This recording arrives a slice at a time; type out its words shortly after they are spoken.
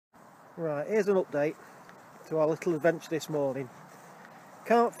Right, here's an update to our little adventure this morning.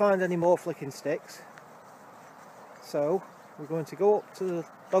 Can't find any more flicking sticks, so we're going to go up to the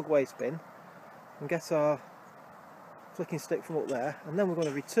dog waste bin and get our flicking stick from up there, and then we're going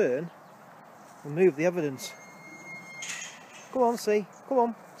to return and move the evidence. Come on, come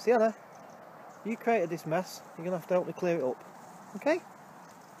on, Sienna, you created this mess, you're going to have to help me clear it up, okay?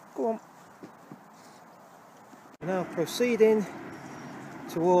 Go on. Now proceeding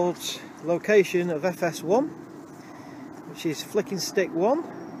towards the location of FS1, which is flicking stick 1,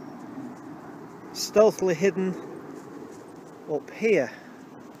 stealthily hidden up here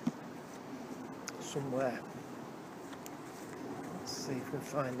somewhere. Let's see if we can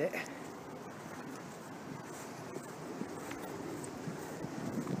find it.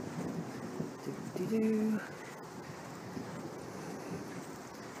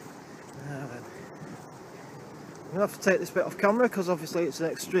 Now then, I'm going to have to take this bit off camera because obviously it's an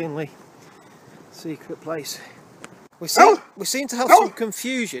extremely secret place. We seem to have some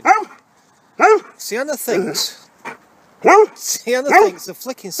confusion. Sienna thinks the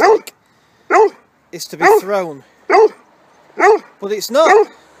flicking stick is to be thrown, but it's not.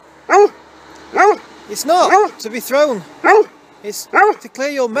 It's not to be thrown. It's to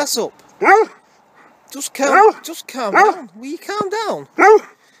clear your mess up. Just calm down. Will you calm down?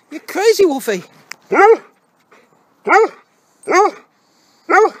 You're crazy, Wolfie.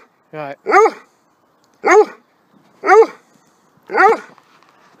 Right.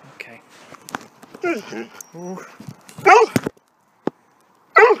 Okay.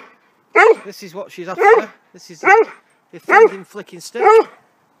 This is what she's after. This is the offending flicking stick.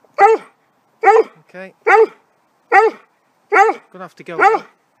 Okay. Gonna have to go now.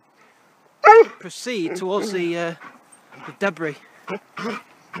 Proceed towards the debris.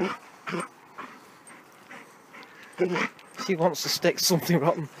 She wants to stick something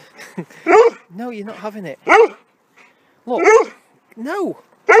rotten. No, you're not having it. Look, no,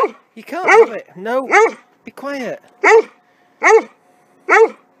 you can't have it. No, be quiet.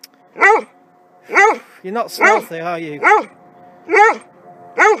 You're not stealthy, are you?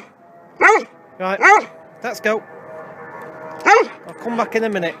 Right, let's go. I'll come back in a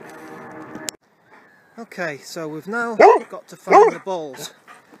minute. Okay, so we've now got to find the balls.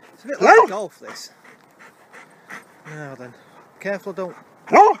 It's a bit like golf, this. Now then, careful, don't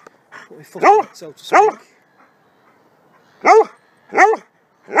put my foot in it, so to speak.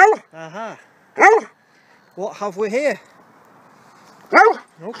 Aha! What have we here?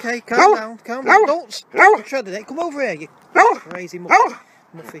 Okay, calm down, don't tread in it. Come over here, you crazy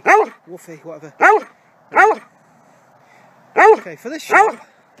muffy, woofy, whatever. Okay, for this shot,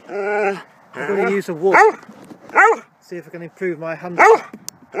 I'm going to use a wood. See if I can improve my hand.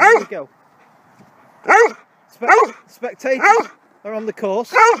 There we go. Spectators are on the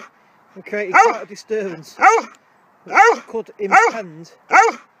course and creating quite a disturbance, which could impede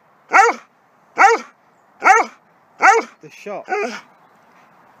the shot.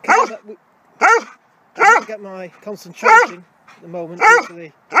 Can't get my concentration at the moment due to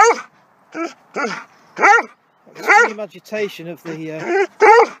the extreme agitation of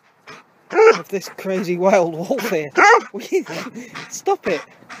this crazy wild wolf here. Stop it!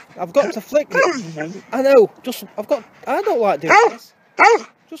 I've got to flick it. I know. I don't like doing this.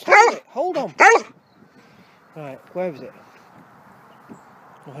 Just hold it. Hold on. Right, where is it?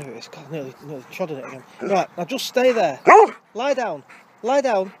 Oh, here it is. God, nearly trod on it again. Right, now just stay there. Lie down. Lie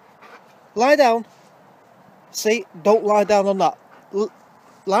down. Lie down. See, don't lie down on that.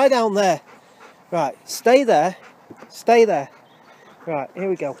 Lie down there. Right, stay there. Stay there. Right, here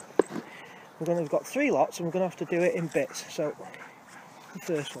we go. We've got 3 lots and we're going to have to do it in bits. So, the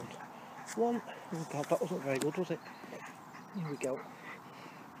first one. Oh God, that wasn't very good, was it? Here we go.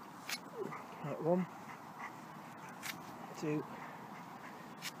 Right, 1, 2,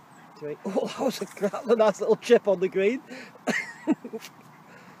 3. Oh, that was a nice little chip on the green. That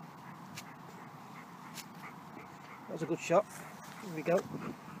was a good shot. Here we go.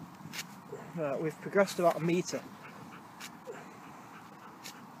 Right, we've progressed about 1 metre.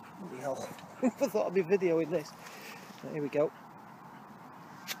 Bloody hell. I thought I'd be videoing this. Right, here we go.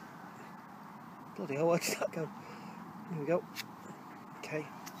 Bloody hell, where did that go? Here we go. Okay.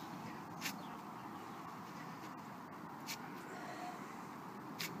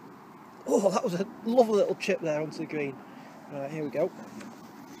 Oh, that was a lovely little chip there onto the green. Right, here we go.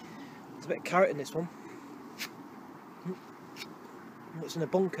 There's a bit of carrot in this one. It's in a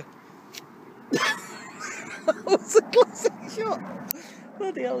bunker. That was a classic shot.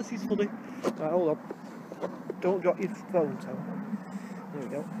 Bloody hell, this is funny. Right, hold on. Don't drop your phone, Tom. There we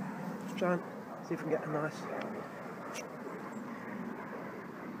go. Let's try and see if we can get a nice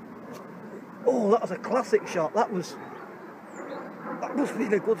Oh, that was a classic shot. That must have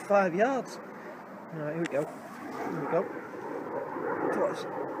been a good 5 yards. Alright, here we go. Here we go. Let's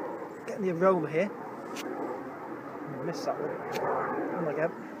get the aroma here. I missed that one. And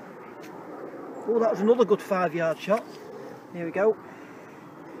again. Oh, that was another good 5 yard shot. Here we go.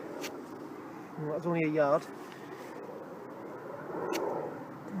 Oh, that was only a yard.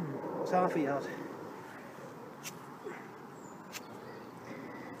 It's half a yard.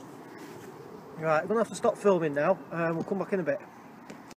 Right, I'm going to have to stop filming now. We'll come back in a bit.